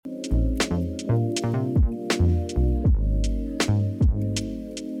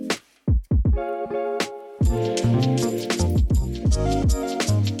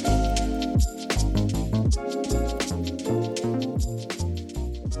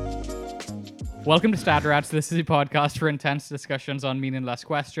Welcome to Stat Rats. This is a podcast for intense discussions on meaningless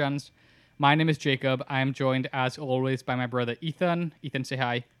questions. My name is Jacob. I am joined, as always, by my brother Ethan. Ethan, say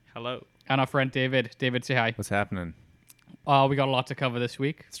hi. Hello. And our friend David. David, say hi. What's happening? We got a lot to cover this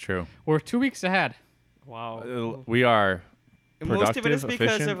week. It's true. We're 2 weeks ahead. Wow. We are Most of it is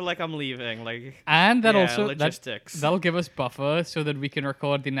because efficient. of I'm leaving. And that yeah, also logistics. that'll give us buffer so that we can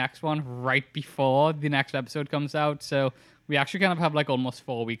record the next one right before the next episode comes out. So we actually kind of have almost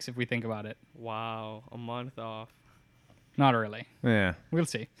 4 weeks if we think about it. Wow, a month off. Not really. Yeah, We'll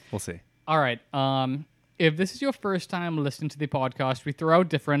see. we'll see. All right. If this is your first time listening to the podcast, we throw out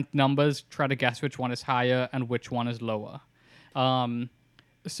different numbers, try to guess which one is higher and which one is lower.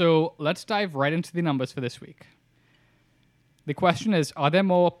 So let's dive right into the numbers for this week. The question is, are there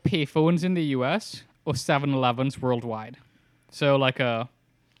more payphones in the US or 7-Elevens worldwide? So like a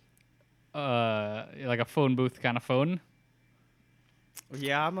phone booth kind of phone.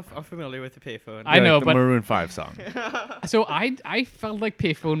 Yeah, I'm familiar with the payphone. I know, the but Maroon 5 song. so I felt like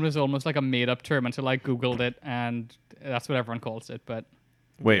payphone was almost like a made up term until I Googled it, and that's what everyone calls it. But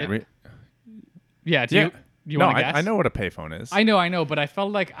Wait, yeah, do yeah. you No, want to guess? I know what a payphone is. I know, but I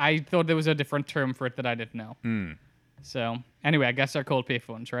felt like I thought there was a different term for it that I didn't know. So anyway, I guess they're called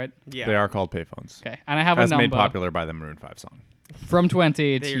payphones, right? Yeah, They are called payphones. Okay, and I have As a made number popular by the Maroon 5 song. from They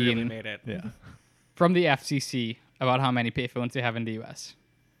 2018 really made it. Yeah. from the FCC about how many payphones they have in the US.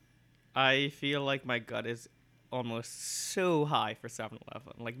 I feel like my gut is almost so high for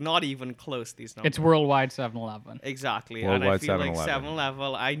 7-Eleven. Like, not even close, these numbers. It's worldwide 7-Eleven. Exactly. And I Worldwide feel like 7-Eleven.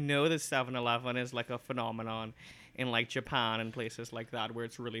 7-Eleven, I know that 7-Eleven is like a phenomenon in like Japan and places like that where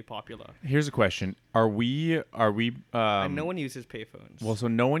it's really popular. Here's a question: Are we? And no one uses payphones. Well, so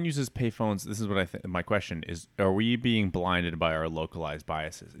no one uses payphones. This is what I think. My question is: Are we being blinded by our localized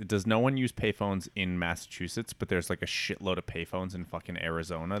biases? Does no one use payphones in Massachusetts, but there's like a shitload of payphones in fucking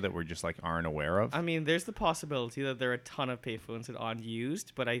Arizona that we're just like aren't aware of? I mean, there's the possibility that there are a ton of payphones that aren't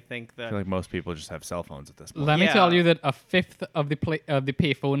used, but I think I that feel like most people just have cell phones at this point. Let me Yeah. tell you that a fifth of the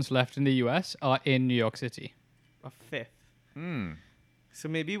payphones left in the US are in New York City. a fifth. So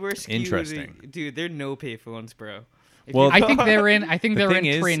maybe we're skewed. Interesting. Dude, there are no payphones, bro. If Well, you- I think they're in. I think The they're thing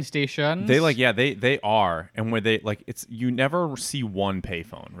in is, train stations. They are, and where they like it's you never see one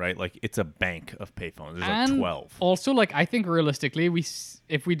payphone, right? Like it's a bank of payphones. There's and like 12. Also, I think realistically,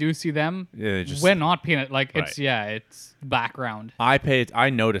 if we do see them, Yeah, just we're not paying it. It's Right. it's background. I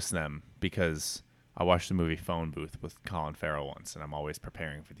notice them because I watched the movie Phone Booth with Colin Farrell once, and I'm always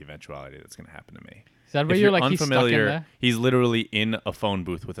preparing for the eventuality that's going to happen to me. Is that where If you're you're he's stuck in unfamiliar, there? he's literally in a phone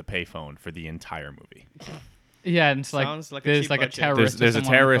booth with a payphone for the entire movie. Yeah, and it's Sounds like a there's cheap a budget. terrorist. There's or a someone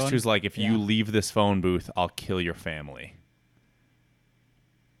on the terrorist phone. who's like, if Yeah. you leave this phone booth, I'll kill your family.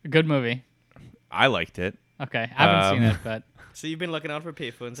 Good movie. I liked it. Okay, I haven't seen it, but so you've been looking out for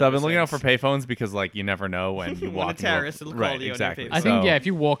payphones. So I've ever been looking out for since. payphones because like you never know when you When walk a into terrorist will call right, you on your exactly. payphone. I think So if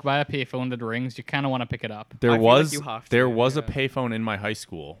you walk by a payphone that rings, you kind of want to pick it up. there I feel was like you have to, there was a yeah. payphone in my high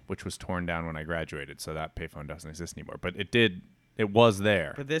school which was torn down when I graduated, so that payphone doesn't exist anymore. But it was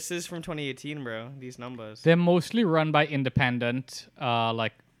there. But this is from 2018, bro. These numbers. They're mostly run by independent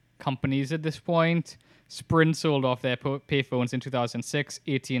companies at this point. Sprint sold off their payphones in 2006,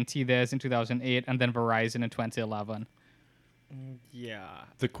 AT&T theirs in 2008, and then Verizon in 2011. Yeah.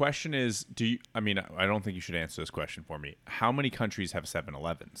 The question is, I don't think you should answer this question for me. How many countries have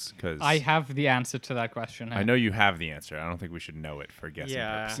 7-Elevens? Because I have the answer to that question. I know you have the answer. I don't think we should know it for guessing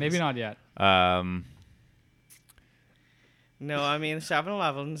Yeah. purposes. Maybe not yet. No, I mean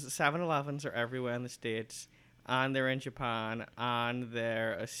 7-Elevens are everywhere in the States, and they're in Japan, and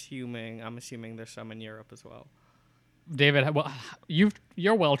I'm assuming there's some in Europe as well. David, well,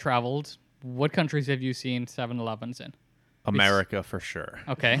 you're well traveled. What countries have you seen 7-Elevens in? America for sure.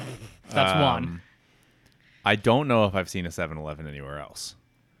 Okay, that's one. I don't know if I've seen a 7-Eleven anywhere else.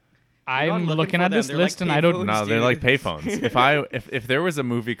 I'm not looking for at them, this they're list like and I don't. payphones. No, they're dude. like payphones. If there was a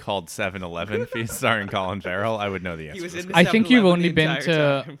movie called 7-Eleven starring Colin Farrell, I would know the answer. He was to this in the I think you've 7-Eleven only the been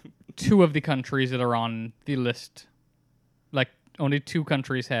entire to time. 2 of the countries that are on the list. Like only 2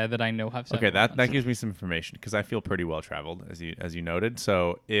 countries here that I know have. Okay, 7-Elevens. that gives me some information because I feel pretty well traveled, as you noted.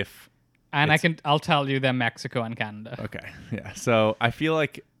 So And I'll tell you they're Mexico and Canada. okay, yeah. So I feel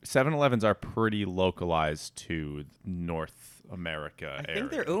like 7-Elevens are pretty localized to North America. I think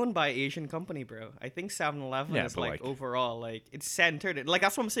they're owned by Asian company, bro. I think 7-Eleven Yeah, is but, like like- overall like it's centered. Like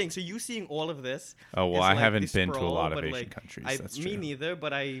that's what I'm saying. So you seeing all of this? Oh well, is, I like, haven't this been to a sprawl, lot of but, Asian like, countries. That's me true. neither,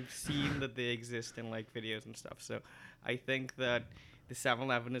 but I've seen that they exist in like videos and stuff. So I think that the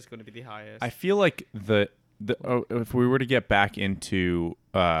 7-Eleven is going to be the highest. I feel like if we were to get back into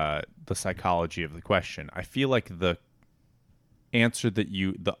the psychology of the question, I feel like the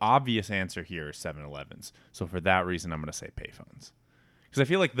the obvious answer here is 7-Elevens. So for that reason, I'm going to say payphones. Because I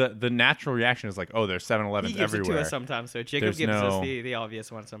feel like the natural reaction is like, oh, there's 7-Elevens He gives everywhere. it to us sometimes, so Jacob There's gives us no- the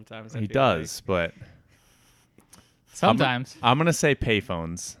obvious one sometimes. I He feel does, but Sometimes. I'm going to say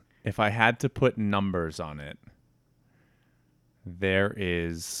payphones. If I had to put numbers on it, there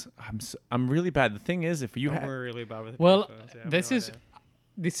is. I'm really bad. The thing is, if you Like, had. we're really bad with the Well, payphones, yeah, I have this no is idea.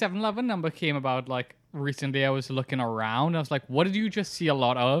 the 7-Eleven number came about like recently. I was looking around. I was like, what did you just see a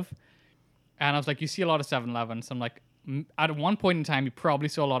lot of? And I was like, you see a lot of 7-Elevens. I'm like, at one point in time, you probably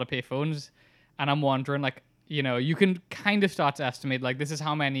saw a lot of payphones. And I'm wondering, like, you know, you can kind of start to estimate, like, this is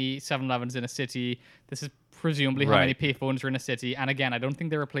how many 7-Elevens in a city. This is presumably how many Right. payphones are in a city. And again, I don't think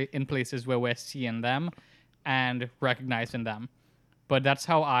they're in places where we're seeing them and recognizing them. But that's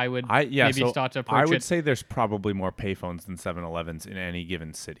how I would maybe so start to I approach would it. say there's probably more payphones than 7-Elevens in any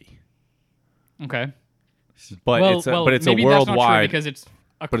given city. Okay. But it's a maybe that's not true worldwide. because it's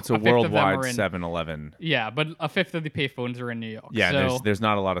a But it's a fifth of them worldwide are in, 7-Eleven. Yeah, but a fifth of the payphones are in New York. Yeah, so there's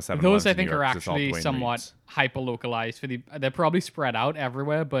not a lot of 7-Elevens those I in New think are York 'cause it's all actually Duane somewhat Reades. hyper localized for the. They're probably spread out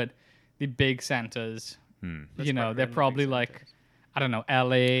everywhere, but the big centers, you know, they're probably like, I don't know,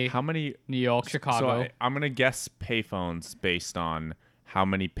 L.A., How many? New York, Chicago. So I'm gonna guess payphones based on how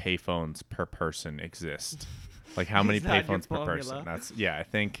many payphones per person exist. Like how many Is that your payphones per formula? person? That's I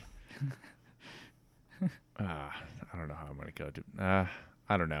think. I don't know how I'm gonna go to.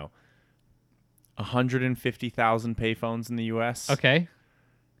 I don't know. 150,000 payphones in the U.S. Okay.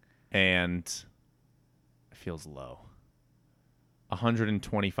 And it feels low.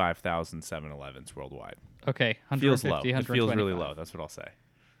 125,000 7-Elevens worldwide. Okay. Feels 150, low. It feels really 125. low. That's what I'll say.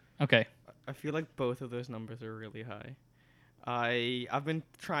 Okay. I feel like both of those numbers are really high. I've been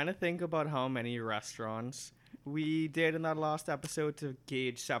trying to think about how many restaurants we did in that last episode to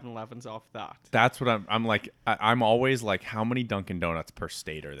gauge 7-Elevens off that. That's what I'm like. I'm always like, how many Dunkin' Donuts per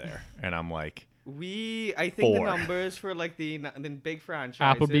state are there? And I'm like, I think 4. the numbers for like the big franchises.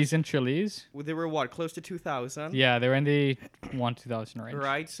 Applebee's and Chili's. They were what, close to 2,000? Yeah, they're in the 2000 range.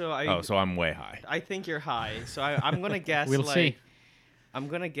 Right. So so I'm way high. I think you're high. So I'm gonna guess. We'll see. I'm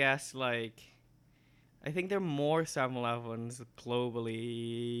gonna guess like. I think there are more 7-Elevens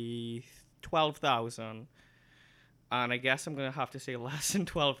globally, 12,000. And I guess I'm going to have to say less than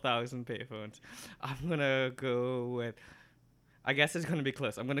 12,000 payphones. I'm going to go with, I guess it's going to be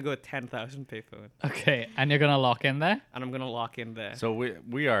close. I'm going to go with 10,000 payphones. Okay, and you're gonna lock in there. And I'm going to lock in there. So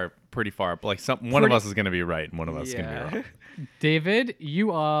we are pretty far. Like one of us is going to be right and one of us is going to be wrong. David, you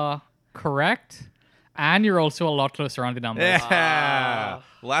are correct, and you're also a lot closer on the numbers. Yeah.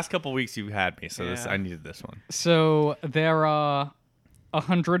 Last couple weeks you had me, so Yeah. I needed this one. So there are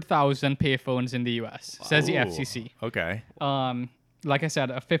 100,000 payphones in the U.S. Says the Ooh, FCC. Okay. Like I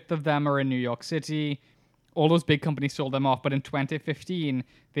said, a fifth of them are in New York City. All those big companies sold them off, but in 2015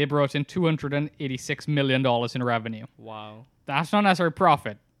 they brought in $286 million in revenue. Wow. That's not necessarily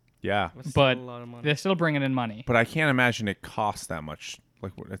profit, Yeah. That's but still a lot of money. they're still bringing in money. But I can't imagine it costs that much.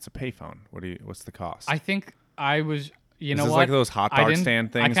 Like it's a payphone. What's the cost? I think I was. You is know this what? like those hot I dog didn't- stand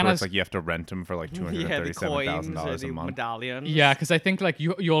I things kinda where it's like you have to rent them for like Yeah, the $237,000 coins, a the month? medallions. Yeah, because I think like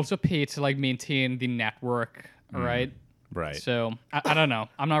you also pay to like maintain the network, right? Right. So I don't know.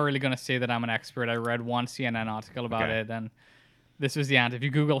 I'm not really gonna say that I'm an expert. I read one CNN article about Okay. it, and this was the answer. If you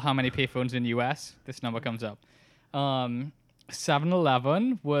Google how many payphones in the U.S., this number comes up.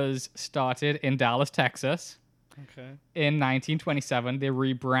 7-Eleven was started in Dallas, Texas, Okay. in 1927. They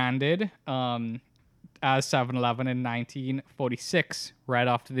rebranded as 7-Eleven in 1946, right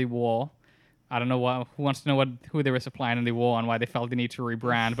after the war. I don't know who wants to know who they were supplying in the war and why they felt the need to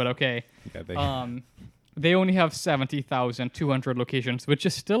rebrand, but okay. Yeah, They only have 70,200 locations, which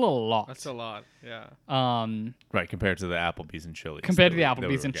is still a lot. That's a lot. Yeah. right, compared to the Applebee's and Chili's. Compared to the that we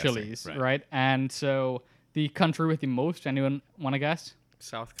Applebee's were and guessing. Chili's, right? And so the country with the most, anyone want to guess?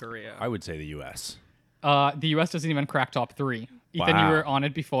 South Korea. I would say the U.S. The US doesn't even crack top 3. Ethan, you Wow. were on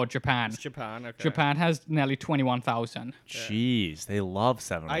it before Japan. It's Japan. Okay. Japan has nearly 21,000. Jeez, they love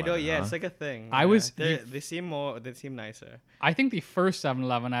 7-Eleven. I know. Yeah, huh? it's like a thing. I yeah. was- They seem more. They seem nicer. I think the first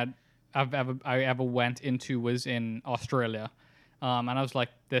 7-Eleven I ever went into was in Australia. And I was like,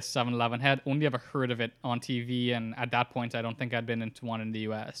 this 7-Eleven had only ever heard of it on TV. And at that point, I don't think I'd been into one in the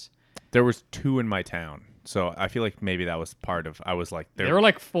US. There was 2 in my town, so I feel like maybe that was part of. I was like, There were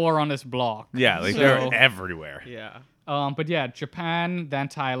like 4 on this block. yeah, like So- they're everywhere. Yeah. But yeah, Japan, then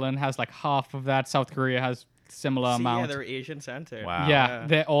Thailand has like half of that. South Korea has similar See, yeah, amount. they're Asian centered. Wow. Yeah,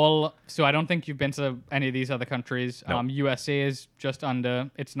 they're all. So I don't think you've been to any of these other countries. Nope. USA is just under.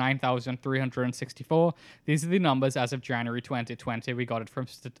 It's 9,364. These are the numbers as of January 2020. We got it from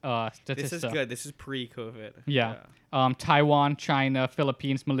Statista. This is good. This is pre-COVID. Yeah. Taiwan, China,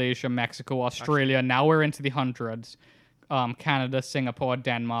 Philippines, Malaysia, Mexico, Australia. Now we're into the hundreds. Canada, Singapore,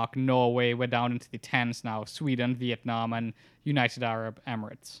 Denmark, Norway. We're down into the tens now. Sweden, Vietnam, and United Arab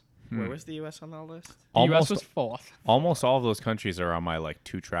Emirates. Where was the US on that list? The US Almost, was fourth. almost all of those countries are on my like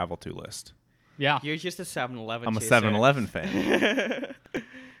to travel to list. Yeah. You're just a 7-Eleven. I'm a chaser. 7-Eleven fan.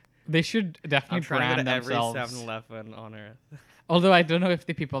 They should I'm definitely trying to go brand to every themselves. 7-Eleven on Earth. Although I don't know if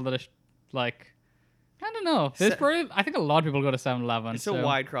the people that are like, I don't know. There's Se- probably, I think a lot of people go to 7-Eleven. It's so. a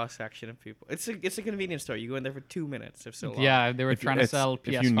wide cross section of people. It's a convenience store. You go in there for 2 minutes if so long. Yeah, they were If you- trying to it's- sell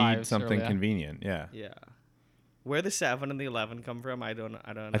PS5s if you need something earlier. convenient, yeah. Yeah. Where the 7 and the 11 come from, I don't know.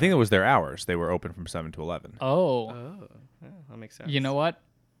 I think it was their hours. They were open from 7 to 11. Oh, Oh, yeah, that makes sense. you know what?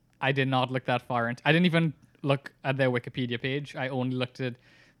 I did not look that far into. I didn't even look at their Wikipedia page. I only looked at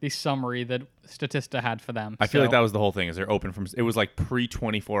the summary that Statista had for them. I feel like So- that was the whole thing. Is they're open from? It was like pre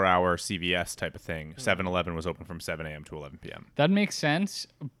 24-hour CVS type of thing. 7-Eleven was open from 7 a.m. to 11 p.m. That makes sense.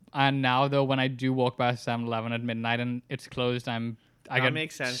 And now though, when I do walk by 7-Eleven at midnight and it's closed, I That get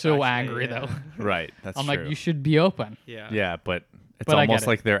makes sense, so actually, angry yeah. though. Right. That's I'm true. like, you should be open. Yeah. Yeah, but it's But I get almost it.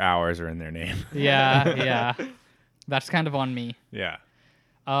 like their hours are in their name. Yeah, yeah. That's kind of on me. Yeah.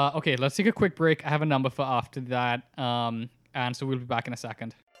 Okay, let's take a quick break. I have a number for after that. And so we'll be back in a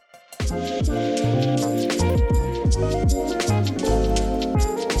second.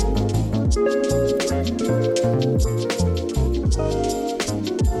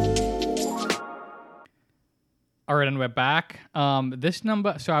 All right, and we're back. This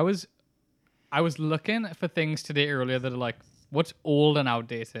number. So I was looking for things today earlier that are like, what's old and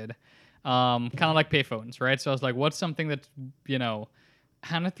outdated, kind of like payphones, right? So I was like, what's something that's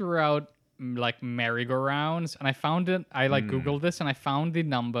Hannah threw out like merry-go-rounds, and I found it. I like Googled this, and I found the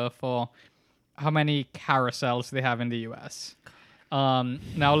number for how many carousels they have in the U.S.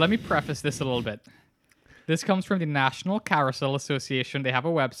 Now, let me preface this a little bit. This comes from the National Carousel Association. They have a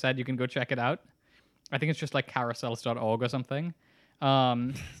website. You can go check it out. I think it's just like carousels.org or something.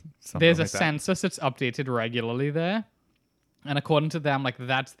 Something There's a like that. census that's updated regularly there. And according to them, like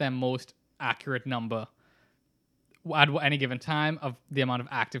that's their most accurate number at any given time of the amount of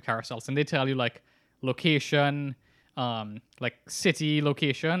active carousels. And they tell you like location, like city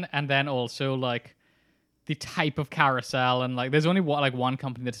location, and then also like the type of carousel. And like there's only one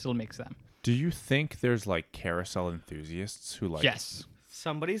company that still makes them. Do you think there's like carousel enthusiasts who like? Yes.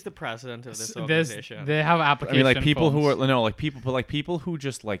 Somebody's the president of this There's, organization. they have I application mean, like people who forms. are no, like people, but like people who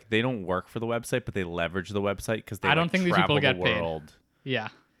just like they don't work for the website, but they leverage the website because they. I don't like, think these people travel get the paid. world. Yeah.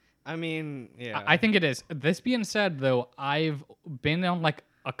 I mean, yeah. I think it is. This being said, though, I've been on like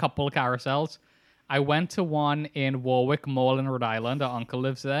a couple of carousels. I went to one in Warwick Mall in Rhode Island. Our uncle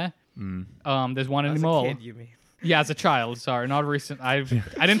lives there. There's one in As the a mall. kid, you mean? Yeah, as a child. Sorry, not recent. I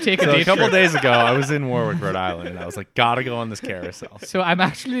didn't take a So day a couple trip. days ago, I was in Warwick, Rhode Island, and I was like, gotta go on this carousel. So I'm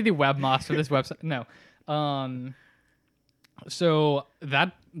actually the webmaster of this website. No. So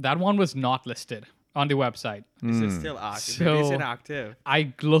that one was not listed on the website. Is it still active? So- it is inactive.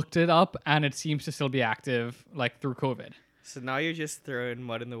 I looked it up, and it seems to still be active, like through COVID. So now you're just throwing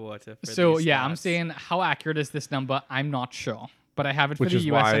mud in the water. For So these yeah, I'm stats. saying how accurate is this number? I'm not sure, but I have it for Which the is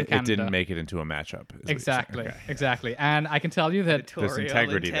US why and it Canada. didn't make it into a matchup. is what you're saying. Exactly, Okay. exactly. And I can tell you that Editorial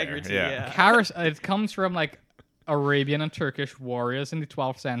integrity there, yeah. it comes from like Arabian and Turkish warriors in the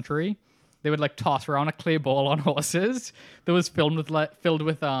 12th century. They would like toss around a clay ball on horses that was filled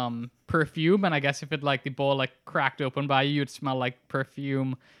with perfume, and I guess if it like the ball like cracked open by you, you'd smell like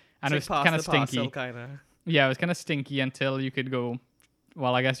perfume, and it was kind of stinky. Yeah, it was kind of stinky until you could go.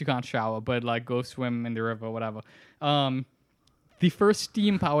 Well, I guess you can't shower, but like go swim in the river, whatever. The first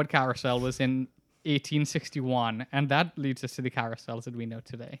steam-powered carousel was in 1861, and that leads us to the carousels that we know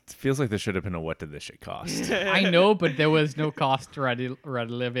today. It feels like there should have been a what did this shit cost? I know, but there was no cost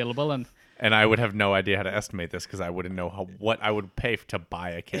readily available, and And I would have no idea how to estimate this because I wouldn't know what I would pay to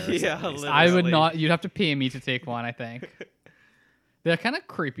buy a carousel. Yeah, these days. I would Literally. not. You'd have to pay me to take one. I think they're kind of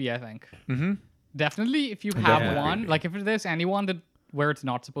creepy. I think definitely if you have Definitely one, creepy. like if there's anyone that where it's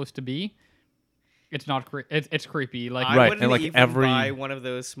not supposed to be, it's not. It's creepy. Like I Right, wouldn't and, like, even every- buy one of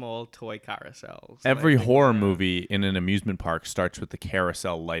those small toy carousels. Every like, horror movie in an amusement park starts with the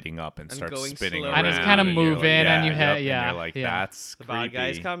carousel lighting up and And starts going spinning slow around. And it's kinda you're moving, and you yep, ha- and yeah, you're like, yeah. that's The creepy. bad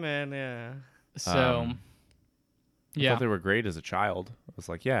guys come in, yeah. so. I Yeah. thought they were great as a child. I was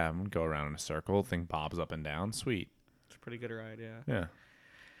like, yeah, I'm gonna go around in a circle, thing bobs up and down, sweet. It's a pretty good ride, yeah. Yeah.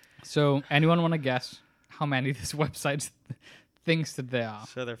 So anyone want to guess how many this website thinks that there are.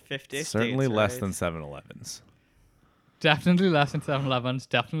 So they're 50 Certainly states, less right? than 7-Elevens. Definitely less than 7-Elevens.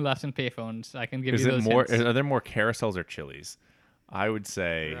 Definitely less than payphones. I can give Is you it those more? hints. Are there more carousels or Chili's? I would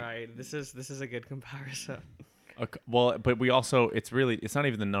say. Right. This is a good comparison. Well, but we also it's not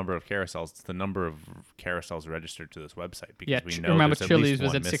even the number of carousels; it's the number of carousels registered to this website because Yeah, we know remember there's at least Chili's was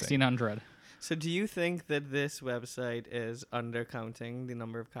one at missing. 1600. So do you think that this website is undercounting the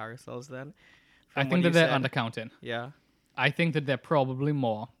number of carousels then? I From think what that you they're said? undercounting. Yeah. I think that they're probably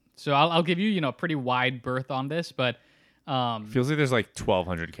more. So I'll give you, a pretty wide berth on this, but Feels like there's like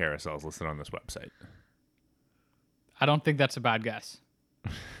 1,200 carousels listed on this website. I don't think that's a bad guess.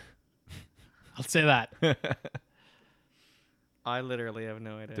 I'll say that. I literally have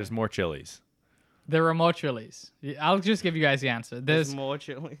no idea. There's more Chili's. There are more Chili's. I'll just give you guys the answer. There's more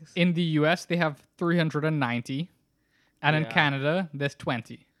Chili's. In the US, they have 390, and in Yeah. Canada, there's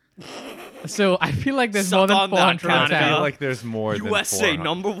 20. So I feel like there's Suck more than on that, 410. I Canada. feel like there's more than USA 400.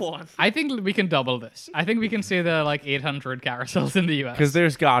 number one. I think we can double this. I think we can say there are like 800 carousels in the US. Because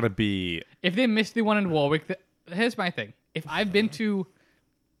there's got to be If they missed the one in Warwick, here's my thing. If I've been to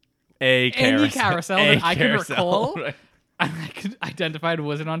any carousel that I can recall, Right. and I could identify it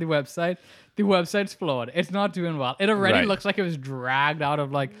wasn't on the website's flawed. It's not doing well. It already Right. looks like it was dragged out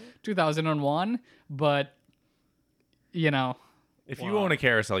of like 2001, but If you own a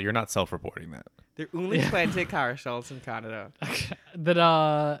carousel, you're not self-reporting that. There are only 20 carousels in Canada.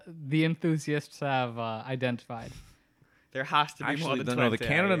 that the enthusiasts have identified. There has to be more Actually, than 20. no, the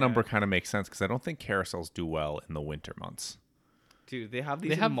Canada yeah. number kind of makes sense because I don't think carousels do well in the winter months. Dude, they have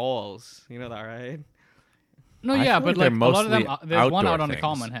these have- in malls. You know that, right? No, I yeah, feel but like like they're a lot of them, mostly there's one outdoor out on the things.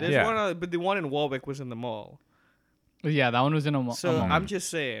 common. There's Yeah. one, but the one in Warwick was in the mall. Yeah, that one was in a So mall. I'm just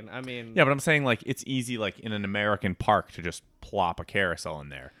saying. I mean, Yeah, but I'm saying like it's easy like in an American park to just plop a carousel in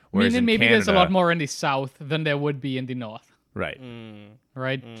there. I Whereas mean, in maybe there's a Canada- lot more in the south than there would be in the north, Right.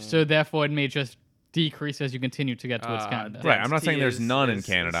 right? So therefore, it may just decrease as you continue to get towards Canada. Right. I'm not saying there's Density none in is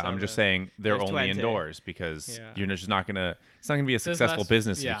Canada. I'm just something. saying they're There's only 20. indoors because Yeah. you're just not gonna. It's not gonna be a There's successful less-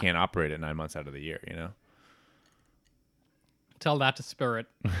 business if yeah. you can't operate it 9 months out of the year. You know. Tell that to Spirit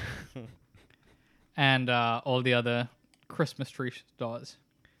and all the other Christmas tree stores.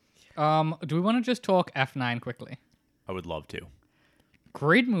 Do we want to just talk F9 quickly? I would love to.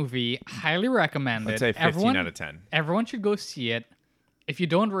 Great movie, highly recommended. I'd say 15 out of 10. Everyone should go see it. If you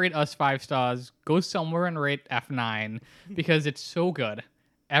don't rate us 5 stars, go somewhere and rate F9 because it's so good.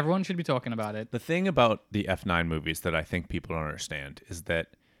 Everyone should be talking about it. The thing about the F9 movies that I think people don't understand is that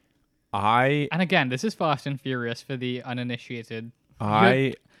I And again, this is Fast and Furious for the uninitiated.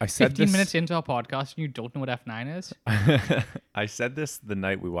 I said 15 this, minutes into our podcast and you don't know what F9 is? I said this the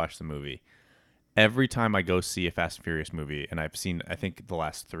night we watched the movie. Every time I go see a Fast and Furious movie, and I've seen I think the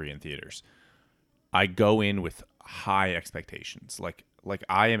last 3 in theaters, I go in with high expectations. Like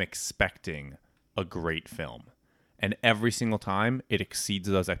I am expecting a great film. And every single time it exceeds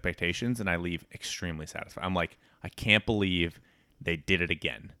those expectations and I leave extremely satisfied. I'm like, I can't believe they did it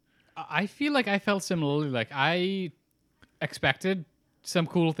again. I feel like I felt similarly. Like I expected some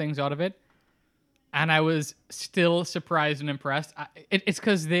cool things out of it, and I was still surprised and impressed. It's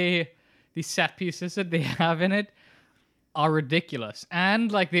because the set pieces that they have in it are ridiculous,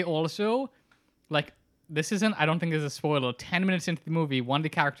 and like they also like this isn't. I don't think this is a spoiler. 10 minutes into the movie, one of the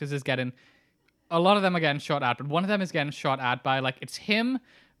characters is getting. A lot of them are getting shot at, but one of them is getting shot at by like it's him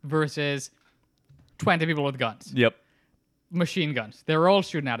versus 20 people with guns, Yep. machine guns. They're all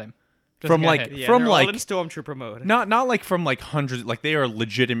shooting at him. Just From to get like hit. Yeah, from they're all like in stormtrooper mode. not like from like hundreds, like they are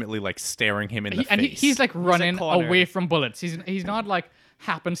legitimately like staring him in the and face. he's like running cornered. away from bullets. He's not like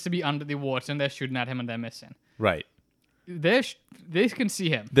happens to be under the water and they're shooting at him and they're missing. right. They can see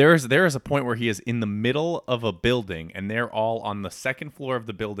him. There is a point where he is in the middle of a building and they're all on the second floor of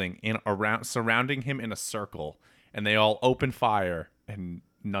the building surrounding him in a circle and they all open fire and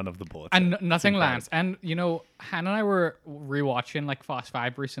none of the bullets And hit. nothing It's lands. incredible. And Hannah and I were rewatching like Fast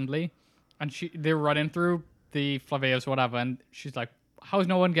 5 recently, and they're running through the Flaveos or whatever, and she's like, "How's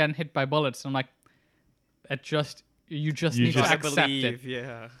no one getting hit by bullets?" And I'm like, you just need to I accept believe, it.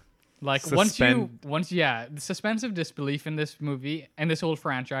 yeah. Like the suspensive disbelief in this movie and this whole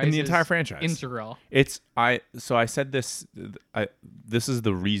franchise In the is entire franchise. integral. I said this this is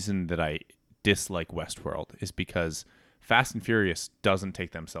the reason that I dislike Westworld is because Fast and Furious doesn't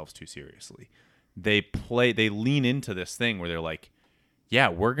take themselves too seriously. They lean into this thing where they're like, yeah,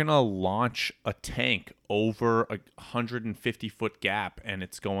 we're going to launch a tank over a 150-foot gap and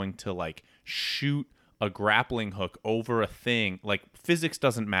it's going to like shoot a grappling hook over a thing. Like physics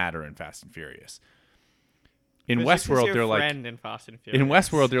doesn't matter in Fast and Furious. In This is Westworld, your they're like friend in Fast and Furious. in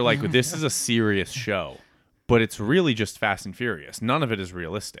Westworld, they're like, this is a serious show, but it's really just Fast and Furious. None of it is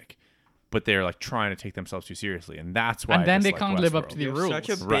realistic, but they're like trying to take themselves too seriously, and that's why. And I then they dislike can't live up to Westworld. the You have rules. such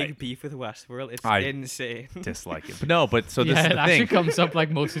a big Right. beef with Westworld. It's I insane. dislike it. But no, so this Yeah, is it the actually thing. comes up like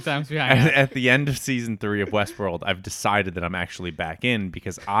most of the times we hang At, out. at the end of season 3 of Westworld, I've decided that I'm actually back in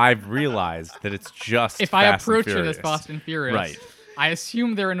because I've realized that it's just If I Fast and approach it Furious. as Fast and Furious, Right. I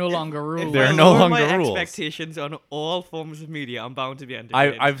assume there are no longer rules. There If are I no lower longer my rules. expectations on all forms of media, I'm bound to be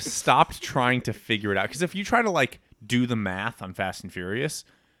entertained. I've stopped trying to figure it out because if you try to like do the math on Fast and Furious,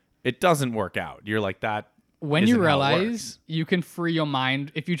 it doesn't work out. You're like that. When isn't you how it realize works. you can free your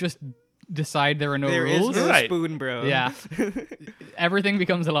mind if you just decide there are no There is rules. no Right. spoon, bro. Yeah, everything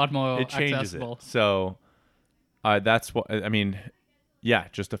becomes a lot more It changes accessible. it. So that's what I mean. Yeah,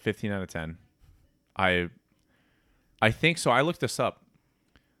 just a 15 out of 10. I think so. I looked this up.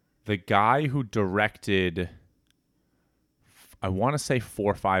 The guy who directed, I want to say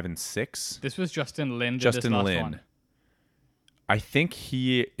 4, 5, and 6. This was Justin Lin. Did Justin this last Lin. One. I think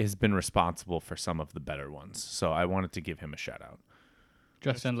he has been responsible for some of the better ones. So I wanted to give him a shout out.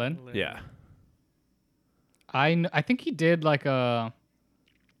 Justin Lin. Yeah. I think he did like a.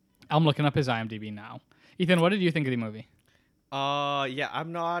 I'm looking up his IMDb now. Ethan, what did you think of the movie? Yeah,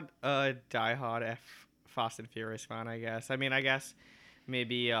 I'm not a diehard Fast and Furious fan, I guess. I mean, I guess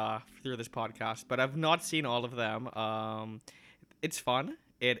maybe through this podcast, but I've not seen all of them. It's fun.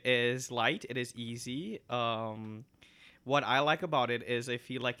 It is light. It is easy. What I like about it is I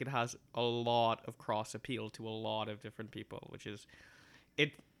feel like it has a lot of cross appeal to a lot of different people, which is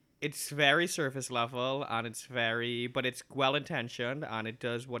it's very surface level and but it's well intentioned and it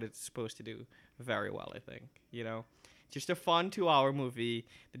does what it's supposed to do very well, I think. Just a fun 2-hour movie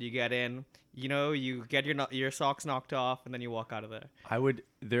that you get in, you get your socks knocked off and then you walk out of there.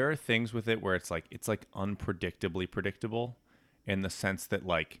 There are things with it where it's like unpredictably predictable in the sense that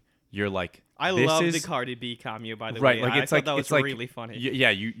like you're like I this love is, the Cardi B cameo, by the right, way. like I it's thought like that was it's like really funny. Yeah,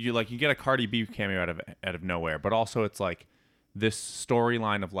 you like you get a Cardi B cameo out of nowhere, but also it's like this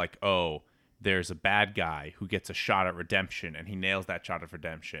storyline of like, oh, there's a bad guy who gets a shot at redemption and he nails that shot at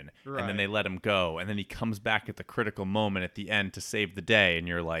redemption, and then Right. they let him go, and then he comes back at the critical moment at the end to save the day, and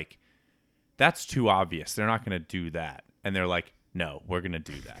you're like, that's too obvious. They're not going to do that, and they're like, no, we're going to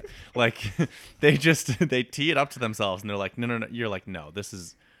do that. Like they tee it up to themselves, and they're like, no. You're like, no, this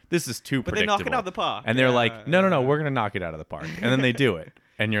is too But they predictable. knock it out of the park. And they're Yeah. like, no, we're going to knock it out of the park. And then they do it.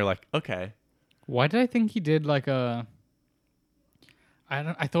 And you're like, okay. Why did I think he did like a?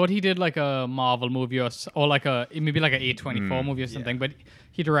 I thought he did like a Marvel movie or like maybe like a A24 movie or something. But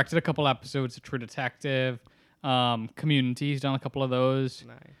he directed a couple episodes of True Detective, Community. He's done a couple of those.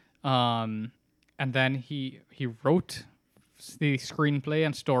 Nice. And then he wrote the screenplay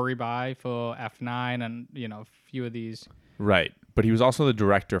and story by for F9 and a few of these. Right. But he was also the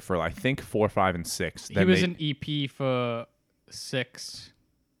director for, I think, 4, 5, and 6. He was an EP for 6.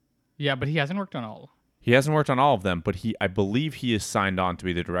 Yeah, but he hasn't worked on all. He hasn't worked on all of them, but I believe he is signed on to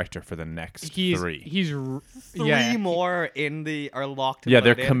be the director for the next 3. Three more are locked. Yeah,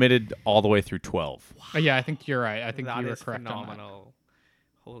 they're loaded. committed all the way through 12. Yeah, I think you're right. I think That you were is correct on that. phenomenal.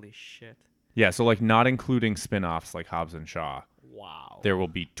 Holy shit! Yeah, so like not including spin-offs like Hobbs and Shaw. Wow. There will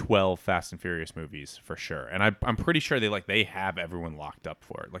be 12 Fast and Furious movies for sure. And I'm pretty sure they have everyone locked up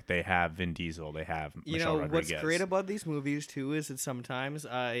for it. Like they have Vin Diesel, they have Michelle Rodriguez. What's great about these movies too is that sometimes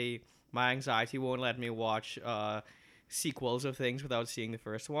my anxiety won't let me watch sequels of things without seeing the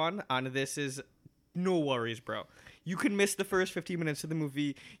first one, and this is no worries, bro. You can miss the first 15 minutes of the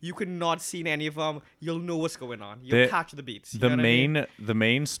movie. You can not see any of them. You'll know what's going on. You'll catch the beats. The main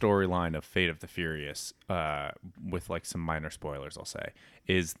storyline of Fate of the Furious, with like some minor spoilers, I'll say,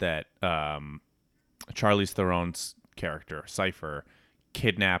 is that Charlize Theron's character Cypher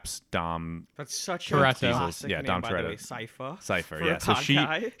kidnaps Dom. That's such Toretto. a classic Yeah, name, Dom by the way. Cypher. Cypher. Yeah, so bad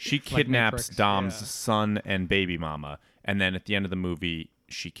guy. she kidnaps Matrix. Dom's Yeah. son and baby mama, and then at the end of the movie,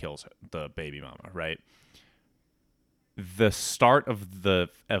 she kills the baby mama. Right. The start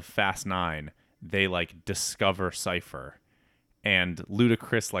of Fast 9, they like discover Cypher, and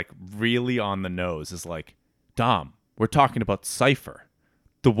Ludacris, like really on the nose, is like, Dom, we're talking about Cypher,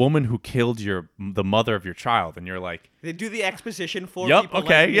 the woman who killed the mother of your child, and you're like, They do the exposition for yep, people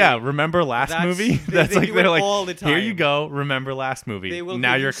okay, like me. yeah. Remember last That's- movie? they- That's they like do they're it like, all the here you time. go. Remember last movie. They will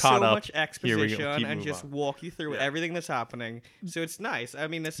now give you're you caught so up. much Here we go. exposition Keep and moving just on. walk you through everything that's happening. So it's nice. I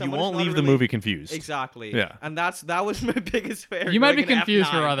mean, as You someone who's won't not leave the really- movie confused. Exactly. Yeah. And that was my biggest fear. You might be going into confused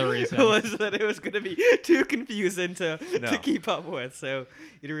for F9, other reasons. Was that it was going to be too confusing to No. keep up with. So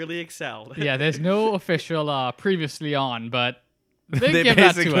it really excelled. Yeah, there's no official previously on, but they They give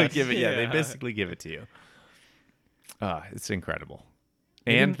that to basically us. give it. Yeah, they Yeah. basically give it to you. It's incredible.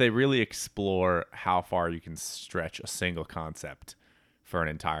 And they really explore how far you can stretch a single concept for an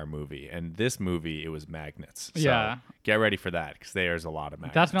entire movie. And this movie, it was magnets. So Yeah. get ready for that because there's a lot of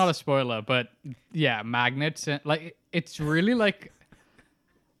magnets. That's not a spoiler, but yeah, magnets. Like, it's really like,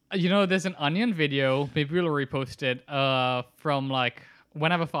 there's an Onion video, maybe we'll repost it, from like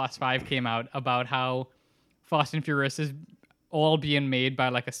whenever Fast 5 came out, about how Fast and Furious is all being made by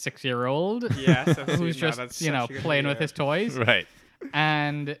like a 6-year-old Yes, I've seen who's that. just, That's such a good playing with video. his toys. right.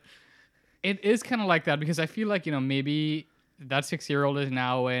 And it is kind of like that because I feel like, maybe that 6-year-old is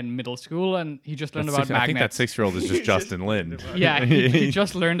now in middle school and he just learned about I think that magnets. 6-year-old is just Justin Lin. Yeah, he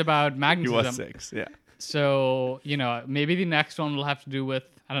just learned about He magnetism. was 6, yeah. So, maybe the next one will have to do with,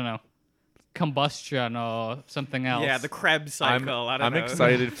 I don't know, combustion or something else. Yeah, the Krebs cycle. I don't I'm know.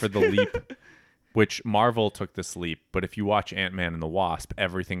 excited for the leap, which Marvel took this leap. But if you watch Ant-Man and the Wasp,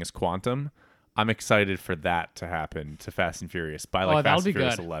 everything is quantum. I'm excited for that to happen to Fast and Furious by like that'll Fast be and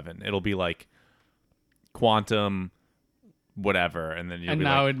Furious good. 11. It'll be like quantum, whatever, and then you'll and be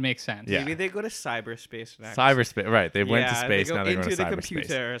now like it makes sense. Yeah. Maybe they go to cyberspace next. cyberspace. Right? They went to Yeah, space. They go Now they're going into to the cyberspace.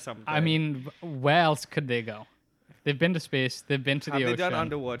 computer or something. I mean, where else could they go? They've been to space. They've been to have the they ocean. done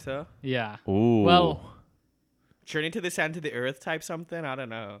underwater? Yeah. Ooh. Well, Journey to the center of the Earth type something? I don't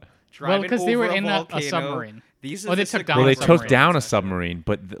know. well, Driving because they were over in a volcano. submarine. These Oh, are they the took sig- down well, a they submarine. took down a submarine,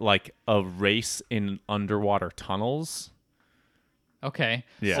 but like a race in underwater tunnels. Okay.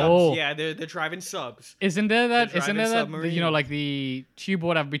 Yeah. Oh, Yeah, they're driving subs. isn't there that? They're Isn't there driving that? submarine. Like the tube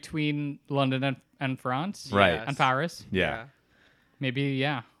whatever between London and France, Right. Yes. and Paris. Yeah. Maybe.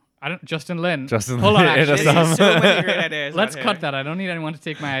 Yeah. I don't. Justin Lin. Justin Hold on. Lin, Actually, it There's is so many great ideas. let's out cut here. that. I don't need anyone to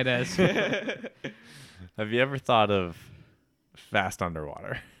take my ideas. Have you ever thought of Fast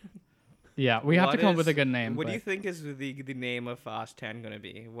Underwater? Yeah, we have to What come up is- with a good name. What do but you think is the name of Fast 10 going to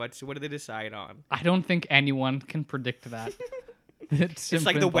be? What do they decide on? I don't think anyone can predict that. It's It's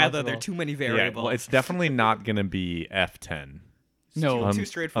like simply the weather. There are impossible. too many Yeah, variables. well, it's definitely not going to be F10. No. too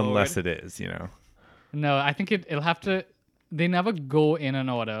straightforward. Unless it is, No, I think it'll have to. They never go in an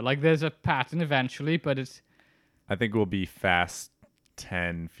order. Like there's a pattern eventually, but it's I think it will be Fast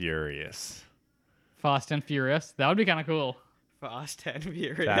 10 Furious. Fast and Furious. That would be kind of cool. Fast 10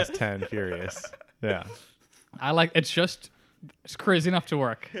 Furious. Fast 10 Furious. Yeah. I like. It's crazy enough to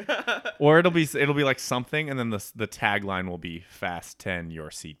work. Or it'll be like something, and then the tagline will be Fast 10 Your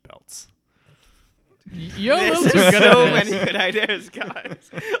Seatbelts. You're a There's little too good so at many this. good ideas,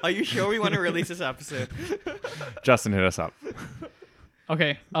 guys. Are you sure we want to release this episode? Justin, hit us up.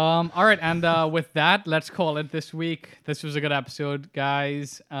 Okay. All right. And with that, let's call it this week. This was a good episode,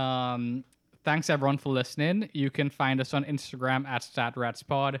 guys. Thanks everyone for listening. You can find us on Instagram at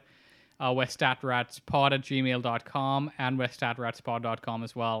StatRatsPod. We're statratspod@gmail.com and we're statratspod.com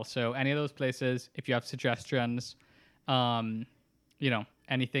as well. So any of those places, if you have suggestions, anything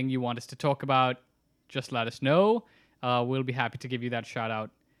you want us to talk about, just let us know. We'll be happy to give you that shout out.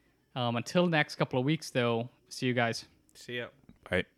 Until next couple of weeks, though, see you guys. See ya. Bye.